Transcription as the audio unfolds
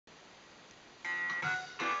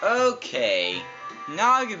Okay,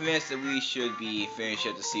 now I'm convinced that we should be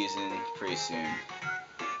finishing up the season pretty soon.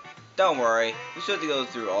 Don't worry, we still have to go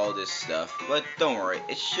through all this stuff, but don't worry,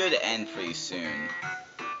 it should end pretty soon.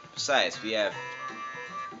 Besides, we have,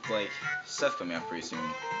 like, stuff coming up pretty soon.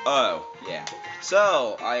 Oh, yeah.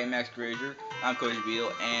 So, I am Max Grazier, I'm Coach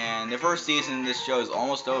Beetle, and the first season of this show is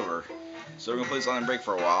almost over. So we're gonna put this on a break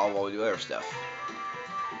for a while we do other stuff.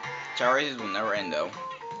 Tower races will never end though.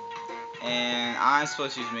 And I'm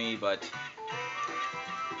supposed to use me, but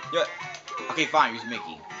yeah. Okay, fine, use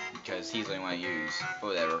Mickey because he's the only one I use.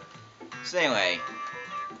 Whatever. So anyway,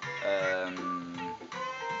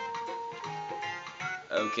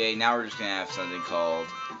 okay, now we're just gonna have something called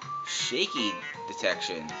shaky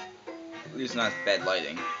detection. At least not bad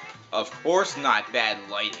lighting. Of course, not bad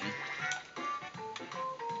lighting.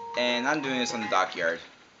 And I'm doing this on the dockyard,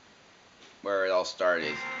 where it all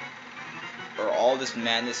started. Where all this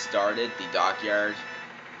madness started, the dockyard.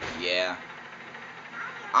 Yeah.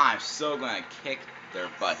 I'm so gonna kick their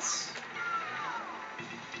butts.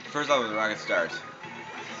 First off with a rocket start.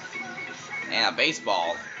 And a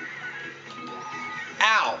baseball.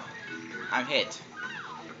 Ow! I'm hit.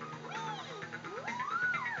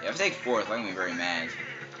 Yeah, if I take fourth, I'm gonna be very mad.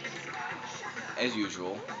 As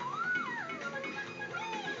usual.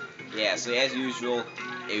 Yeah, so as usual,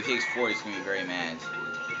 if he takes fourth, he's gonna be very mad.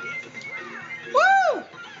 Woo!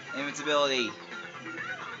 Invincibility.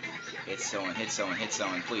 Hit someone, hit someone, hit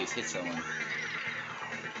someone, please, hit someone.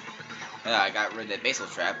 I got rid of that baseball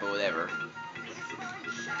trap, but whatever.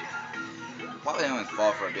 Why would anyone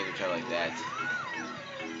fall for a baseball trap like that?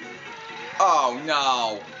 Oh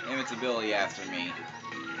no! Invincibility after me.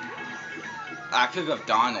 I could have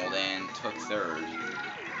Donald and took third.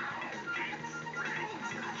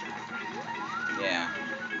 Yeah.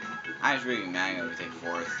 I was really mad I would take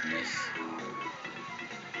fourth in this.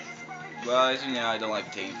 Well, as you know, I don't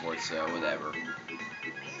like taking fourth, so whatever.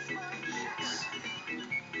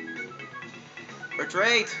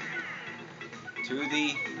 Retreat! To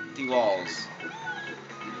the walls.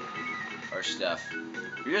 Or stuff.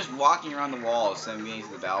 You're just walking around the walls instead of getting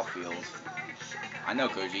to the battlefield. I know,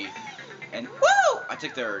 Koji. And woo! I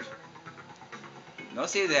took third. Don't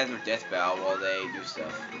say they have their death bow while they do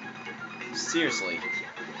stuff. Seriously.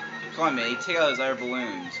 Come on, man. Take out those other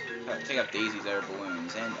balloons. Take out Daisy's other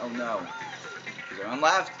balloons. And, oh no. Is there one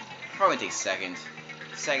left? Probably take second.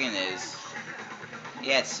 Second is...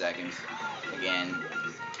 Yeah, it's second. Again.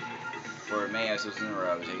 For May episodes in a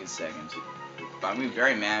row, taking second. But I'm gonna be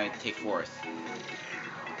very mad to take fourth.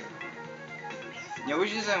 Yeah, we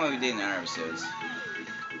should decide what we did in our episodes.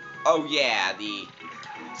 Oh yeah, the...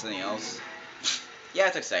 something else. Yeah, I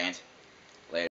took second.